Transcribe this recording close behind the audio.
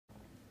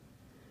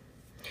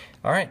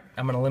All right,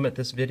 I'm going to limit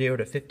this video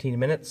to 15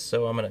 minutes,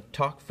 so I'm going to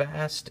talk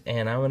fast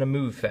and I'm going to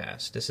move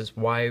fast. This is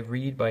Why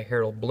Read by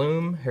Harold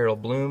Bloom.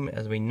 Harold Bloom,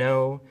 as we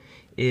know,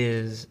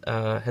 has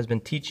been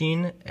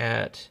teaching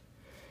at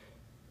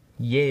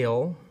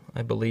Yale,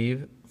 I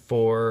believe,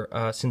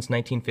 since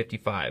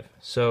 1955.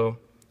 So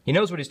he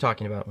knows what he's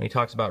talking about when he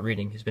talks about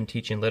reading. He's been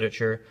teaching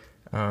literature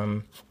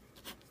for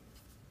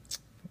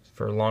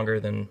longer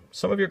than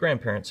some of your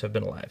grandparents have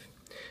been alive.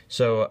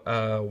 So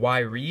Why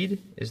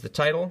Read is the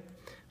title.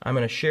 I'm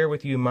going to share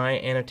with you my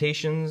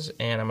annotations,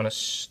 and I'm going to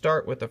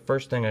start with the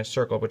first thing I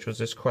circled, which was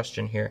this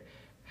question here.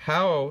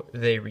 How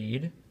they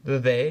read, the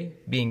they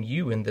being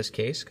you in this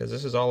case, because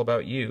this is all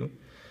about you,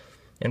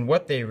 and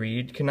what they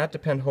read cannot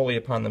depend wholly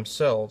upon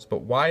themselves,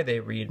 but why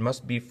they read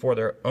must be for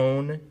their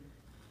own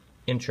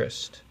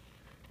interest.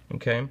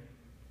 Okay?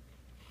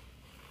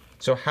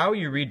 So how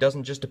you read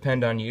doesn't just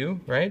depend on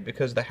you, right?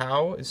 Because the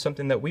how is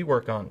something that we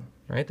work on,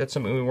 right? That's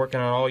something we're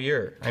working on all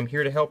year. I'm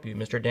here to help you.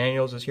 Mr.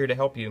 Daniels is here to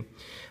help you.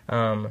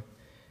 And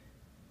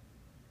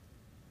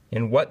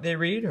what they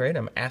read, right?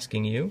 I'm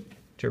asking you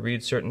to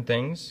read certain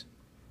things.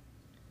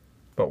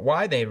 But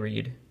why they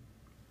read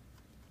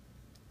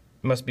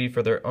must be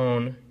for their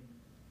own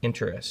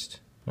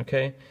interest,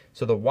 okay?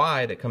 So the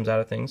why that comes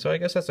out of things. So I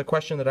guess that's a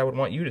question that I would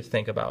want you to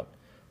think about.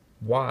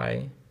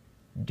 Why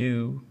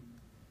do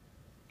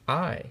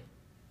I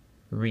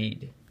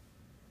read?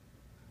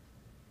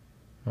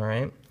 All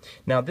right.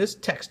 Now this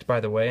text, by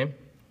the way,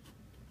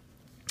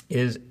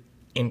 is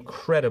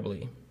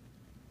incredibly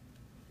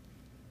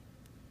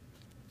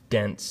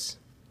dense.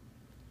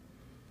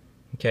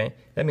 Okay?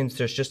 That means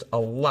there's just a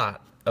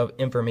lot of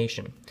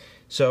information.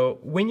 So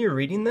when you're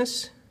reading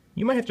this,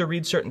 you might have to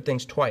read certain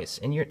things twice.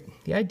 And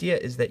the idea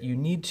is that you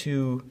need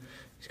to,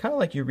 it's kind of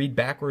like you read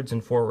backwards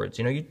and forwards.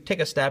 You know, you take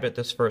a stab at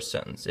this first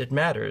sentence. It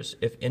matters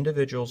if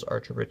individuals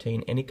are to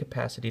retain any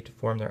capacity to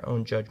form their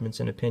own judgments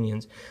and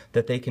opinions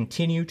that they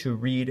continue to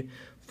read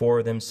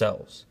for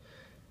themselves.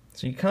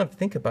 So you kind of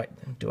think about,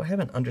 do I have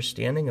an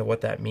understanding of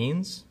what that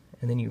means?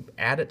 And then you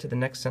add it to the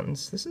next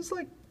sentence. This is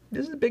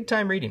big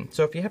time reading.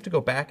 So if you have to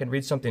go back and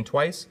read something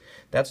twice,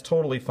 that's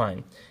totally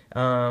fine.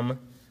 A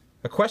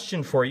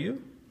question for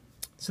you.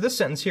 So this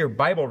sentence here,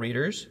 Bible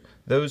readers,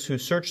 those who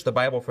search the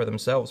Bible for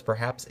themselves,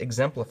 perhaps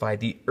exemplify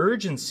the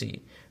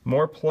urgency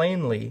more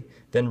plainly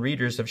than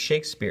readers of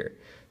Shakespeare.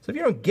 So if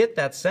you don't get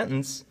that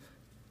sentence,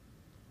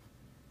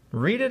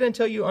 read it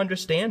until you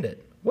understand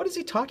it. What is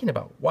he talking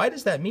about? Why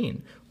does that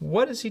mean?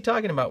 What is he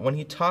talking about when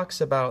he talks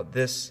about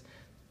this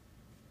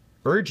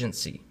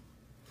urgency?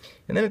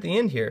 And then at the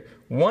end here,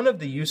 one of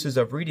the uses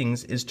of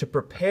readings is to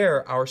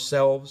prepare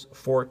ourselves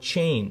for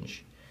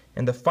change.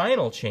 And the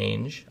final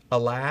change,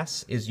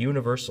 alas, is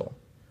universal.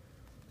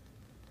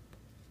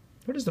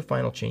 What is the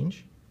final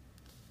change?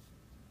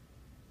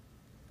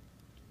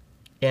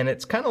 And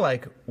it's kind of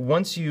like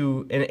once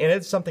you, and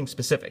it's something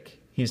specific.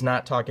 He's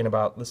not talking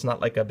about, it's not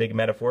like a big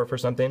metaphor for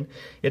something.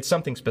 It's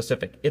something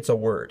specific. It's a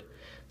word.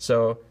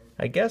 So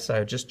I guess I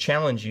would just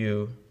challenge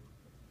you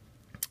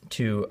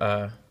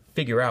to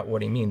figure out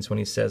what he means when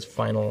he says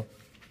final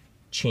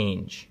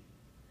change.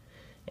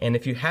 And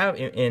if you have,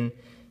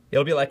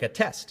 it'll be like a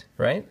test,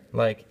 right?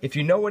 Like if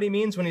you know what he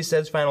means when he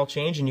says final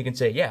change, and you can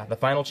say, yeah, the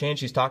final change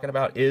he's talking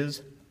about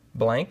is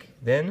blank,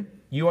 then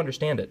you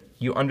understand it.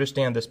 You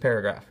understand this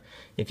paragraph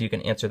if you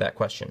can answer that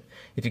question.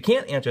 If you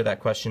can't answer that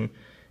question,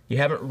 you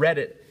haven't read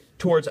it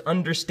towards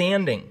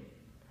understanding,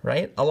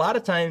 right? A lot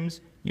of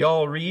times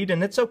y'all read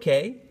and it's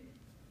okay.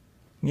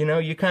 You know,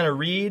 you kind of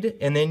read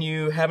and then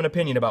you have an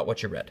opinion about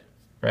what you read,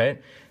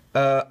 right?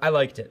 I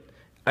liked it.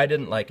 I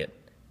didn't like it.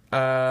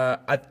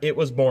 It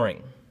was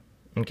boring,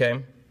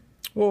 okay?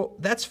 Well,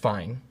 that's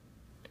fine.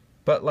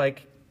 But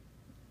like,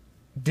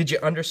 did you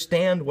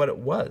understand what it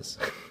was?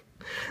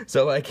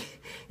 So like,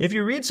 if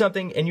you read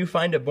something and you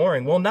find it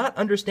boring, well, not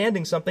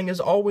understanding something is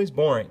always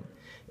boring.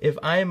 If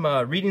I'm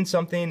reading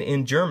something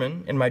in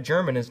German and my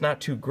German is not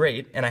too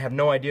great and I have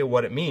no idea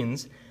what it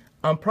means,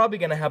 I'm probably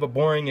going to have a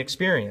boring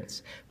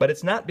experience. But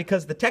it's not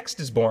because the text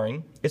is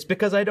boring, it's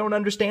because I don't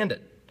understand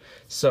it.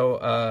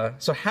 So,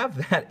 so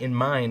have that in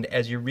mind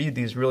as you read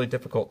these really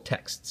difficult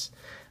texts.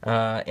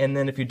 And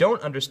then if you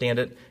don't understand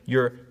it,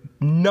 your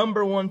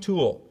number one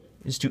tool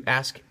is to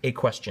ask a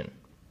question.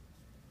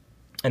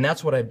 And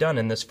that's what I've done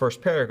in this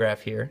first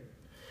paragraph here.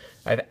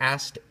 I've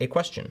asked a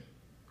question.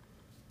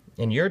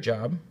 And your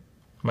job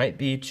might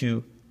be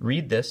to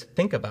read this,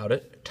 think about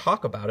it,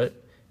 talk about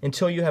it,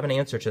 until you have an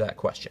answer to that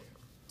question.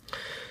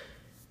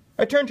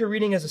 I turn to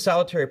reading as a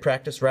solitary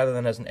practice rather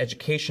than as an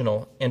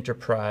educational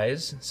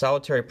enterprise.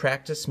 Solitary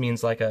practice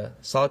means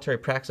solitary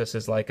practice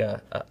is like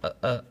a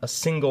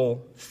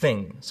single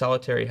thing.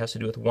 Solitary has to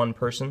do with one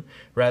person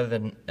rather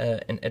than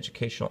an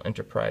educational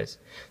enterprise.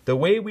 The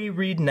way we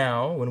read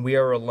now, when we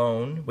are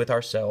alone with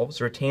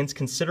ourselves, retains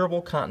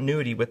considerable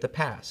continuity with the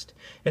past.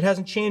 It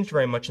hasn't changed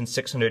very much in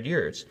 600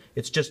 years.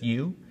 It's just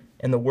you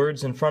and the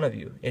words in front of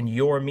you and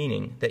your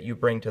meaning that you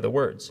bring to the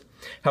words.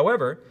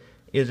 However,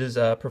 it is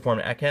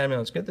performed at Academy.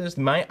 Let's get this.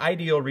 My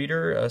ideal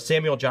reader,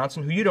 Samuel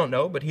Johnson, who you don't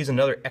know, but he's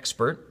another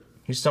expert.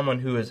 He's someone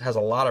who has a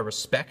lot of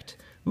respect.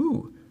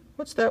 Ooh,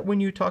 What's that when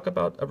you talk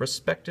about a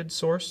respected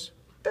source?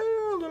 A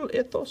little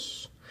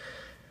ethos.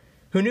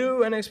 Who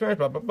knew and experienced,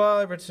 blah,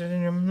 blah,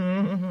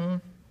 blah.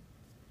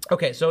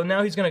 Okay, so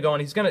now he's going to go on.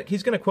 He's going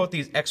to quote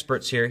these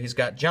experts here. He's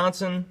got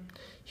Johnson.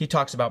 He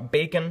talks about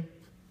Bacon.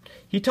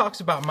 He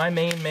talks about my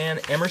main man,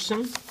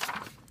 Emerson,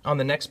 on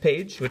the next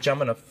page, which I'm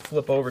going to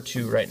flip over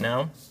to right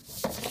now.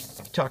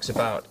 He talks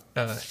about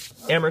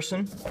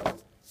Emerson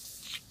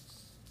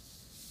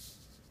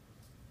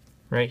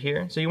right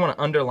here. So you want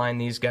to underline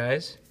these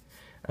guys.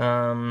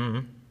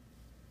 You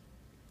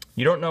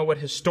don't know what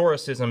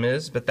historicism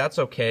is, but that's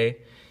okay.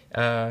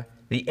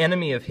 The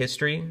enemy of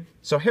history.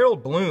 So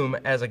Harold Bloom,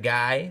 as a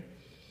guy,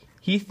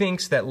 he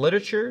thinks that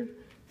literature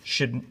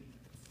should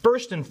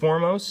first and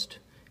foremost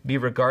be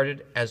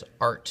regarded as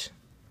art,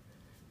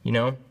 you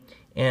know?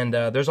 And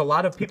there's a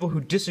lot of people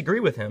who disagree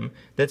with him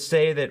that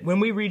say that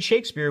when we read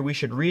Shakespeare, we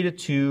should read it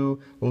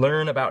to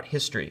learn about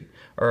history.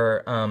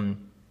 Or,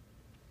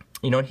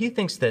 you know, and he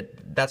thinks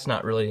that that's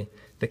not really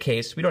the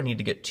case. We don't need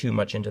to get too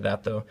much into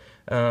that, though.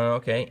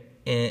 Okay.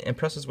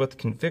 Impresses with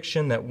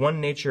conviction that one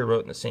nature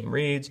wrote in the same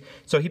reeds.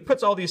 So he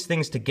puts all these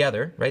things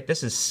together, right?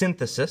 This is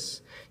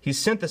synthesis. He's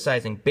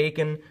synthesizing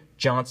Bacon,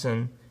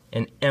 Johnson,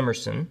 and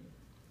Emerson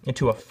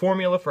into a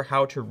formula for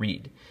how to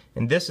read.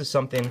 And this is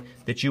something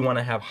that you want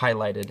to have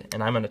highlighted,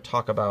 and I'm going to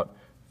talk about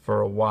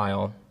for a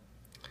while.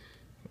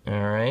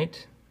 All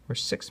right. We're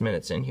 6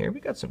 minutes in here.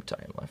 We got some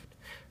time left.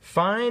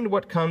 Find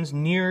what comes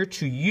near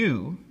to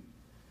you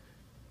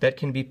that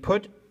can be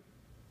put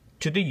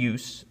to the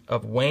use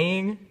of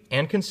weighing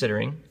and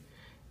considering,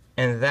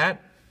 and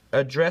that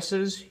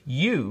addresses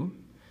you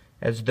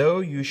as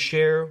though you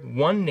share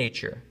one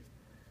nature,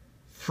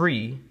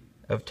 free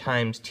of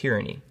time's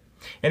tyranny.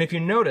 And if you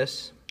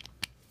notice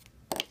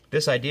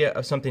this idea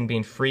of something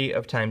being free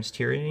of time's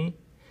tyranny,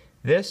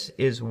 this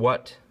is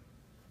what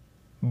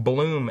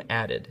Bloom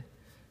added,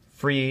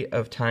 free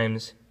of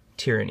time's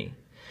tyranny.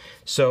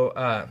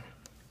 So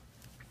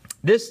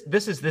this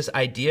is this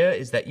idea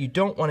is that you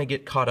don't want to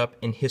get caught up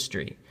in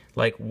history.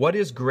 Like, what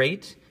is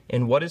great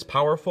and what is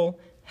powerful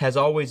has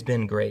always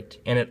been great,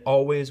 and it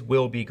always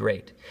will be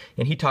great.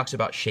 And he talks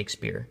about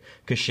Shakespeare,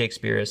 because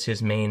Shakespeare is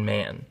his main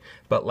man.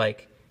 But,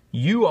 like,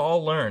 you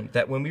all learned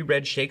that when we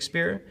read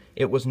Shakespeare,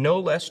 it was no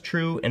less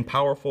true and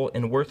powerful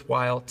and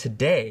worthwhile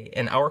today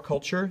in our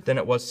culture than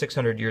it was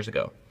 600 years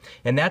ago.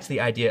 And that's the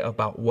idea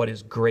about what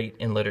is great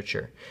in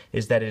literature,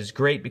 is that it is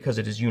great because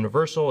it is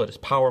universal, it is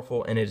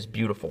powerful, and it is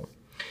beautiful.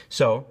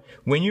 So,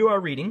 when you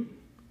are reading,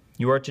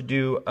 you are to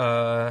do...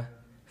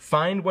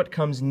 find what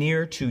comes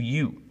near to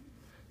you.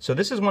 So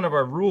this is one of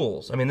our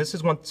rules. I mean, this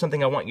is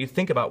something I want you to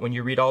think about when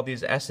you read all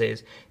these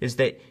essays, is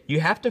that you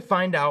have to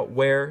find out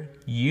where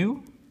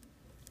you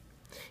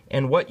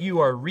and what you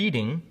are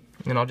reading,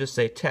 and I'll just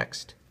say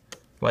text,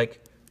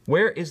 like,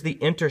 where is the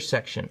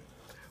intersection?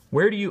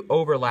 Where do you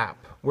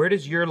overlap? Where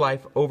does your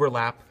life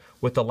overlap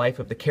with the life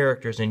of the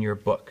characters in your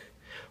book?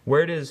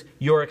 Where does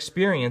your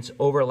experience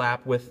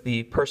overlap with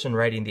the person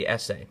writing the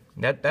essay?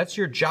 That's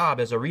your job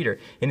as a reader.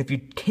 And if you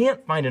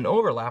can't find an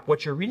overlap,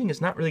 what you're reading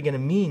is not really going to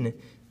mean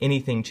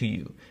anything to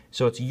you.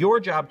 So it's your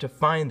job to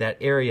find that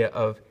area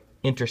of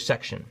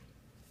intersection,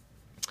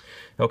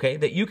 okay,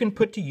 that you can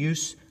put to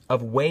use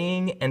of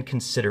weighing and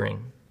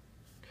considering.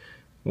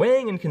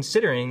 Weighing and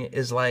considering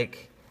is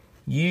like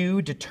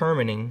you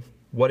determining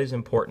what is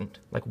important,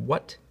 like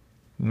what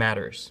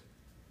matters.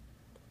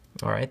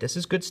 All right, this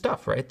is good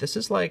stuff, right? This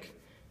is like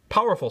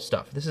powerful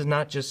stuff. This is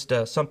not just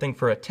something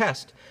for a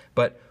test,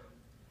 but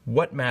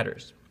what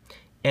matters.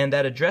 And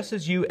that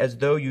addresses you as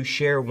though you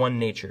share one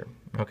nature,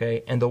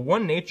 okay? And the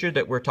one nature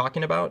that we're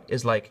talking about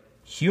is like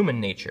human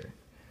nature.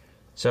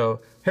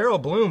 So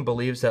Harold Bloom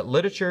believes that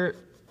literature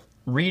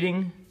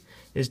reading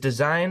is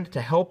designed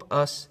to help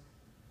us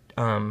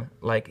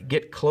like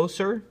get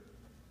closer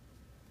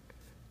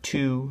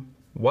to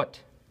what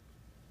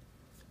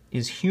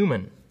is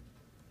human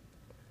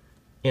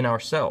in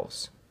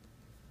ourselves,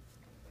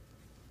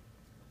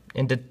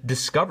 and to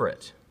discover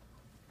it.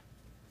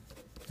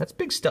 That's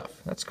big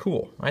stuff. That's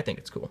cool. I think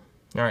it's cool.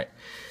 All right.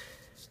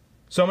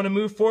 So I'm going to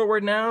move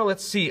forward now.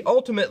 Let's see.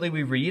 Ultimately,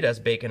 we read, as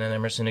Bacon and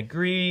Emerson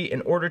agree,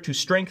 in order to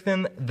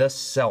strengthen the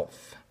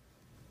self.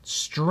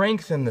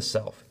 Strengthen the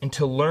self, and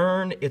to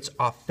learn its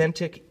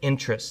authentic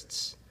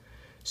interests.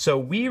 So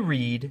we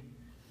read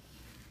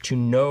to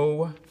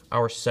know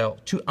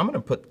ourselves. I'm going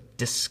to put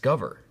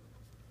discover.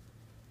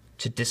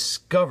 To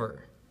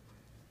discover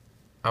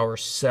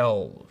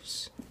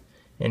ourselves.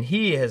 And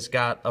he has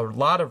got a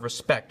lot of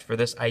respect for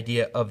this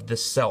idea of the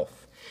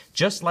self,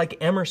 just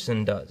like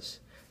Emerson does.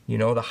 You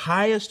know, the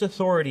highest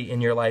authority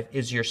in your life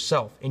is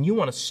yourself, and you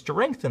want to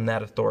strengthen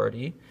that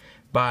authority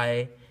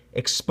by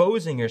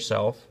exposing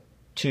yourself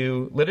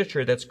to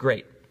literature that's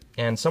great.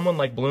 And someone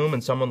like Bloom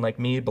and someone like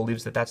me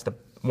believes that that's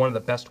one of the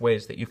best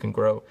ways that you can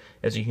grow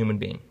as a human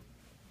being.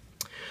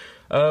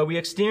 We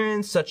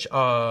experience such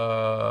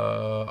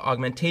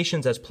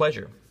augmentations as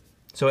pleasure.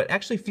 So it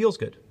actually feels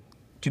good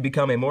to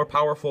become a more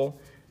powerful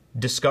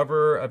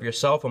discoverer of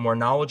yourself, a more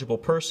knowledgeable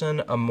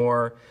person, a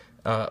more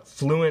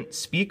fluent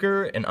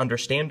speaker and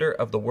understander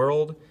of the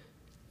world.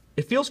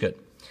 it feels good.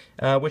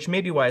 Which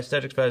may be why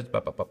aesthetics. I'm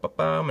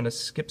going to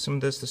skip some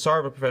of this. The sorrow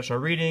of a professional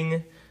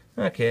reading.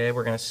 Okay,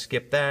 we're going to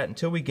skip that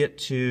until we get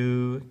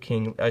to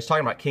King. I was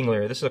talking about King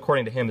Lear. This is,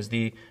 according to him, is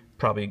the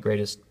probably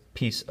greatest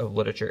piece of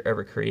literature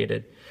ever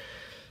created.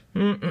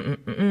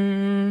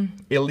 Elitism,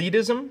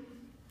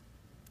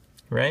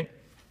 right?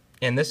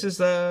 And this is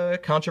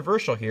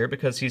controversial here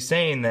because he's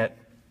saying that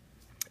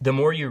the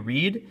more you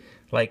read,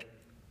 like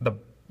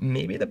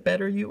maybe the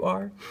better you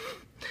are,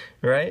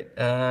 right?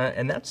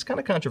 And that's kind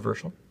of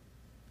controversial,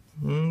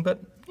 but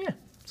yeah.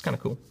 It's kind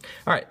of cool.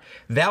 All right.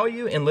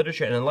 Value in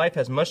literature and in life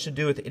has much to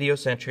do with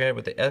idiosyncrasy,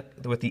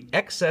 with the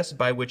excess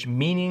by which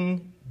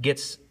meaning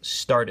gets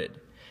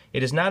started.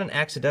 It is not an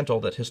accidental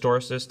that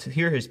historicists,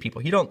 here his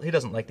people, he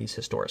doesn't like these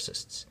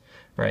historicists,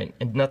 right?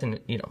 And nothing,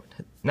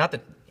 not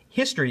that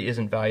history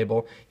isn't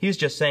valuable. He's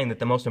just saying that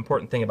the most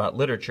important thing about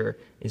literature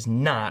is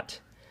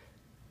not,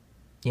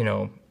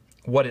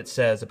 what it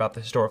says about the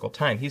historical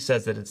time. He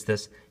says that it's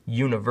this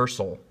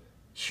universal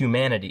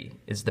humanity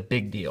is the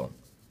big deal.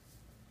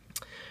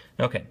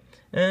 Okay,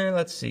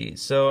 let's see.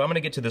 So I'm going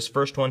to get to this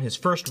first one, his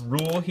first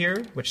rule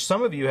here, which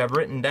some of you have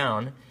written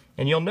down.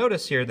 And you'll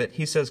notice here that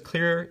he says,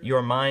 clear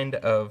your mind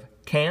of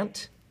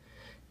can't.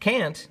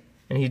 Can't,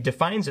 and he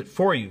defines it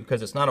for you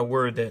because it's not a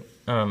word that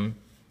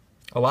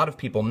a lot of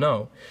people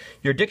know.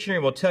 Your dictionary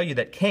will tell you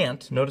that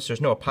can't, notice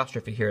there's no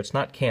apostrophe here, it's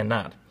not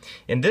cannot.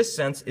 In this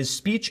sense, is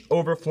speech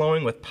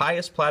overflowing with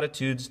pious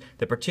platitudes,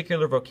 the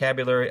particular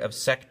vocabulary of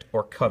sect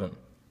or coven.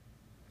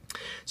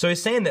 So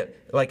he's saying that,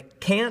 like,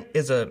 can't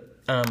is a...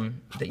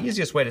 the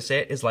easiest way to say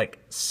it is like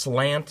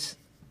slant,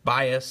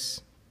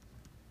 bias,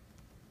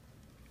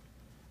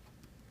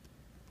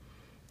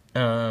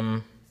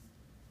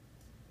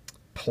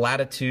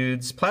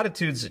 platitudes.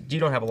 Platitudes, you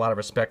don't have a lot of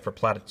respect for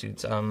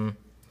platitudes. Okay,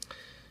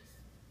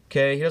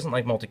 he doesn't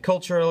like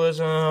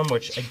multiculturalism,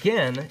 which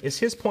again is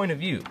his point of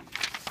view.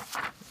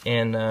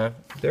 And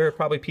there are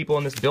probably people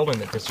in this building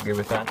that disagree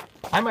with that.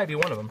 I might be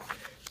one of them.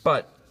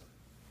 But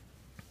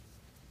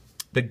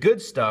the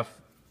good stuff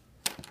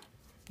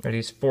are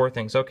these four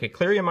things. Okay,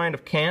 clear your mind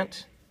of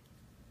can't.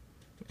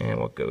 And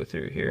we'll go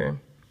through here.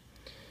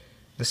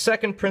 The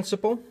second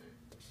principle,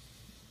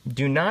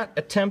 do not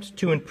attempt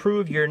to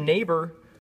improve your neighbor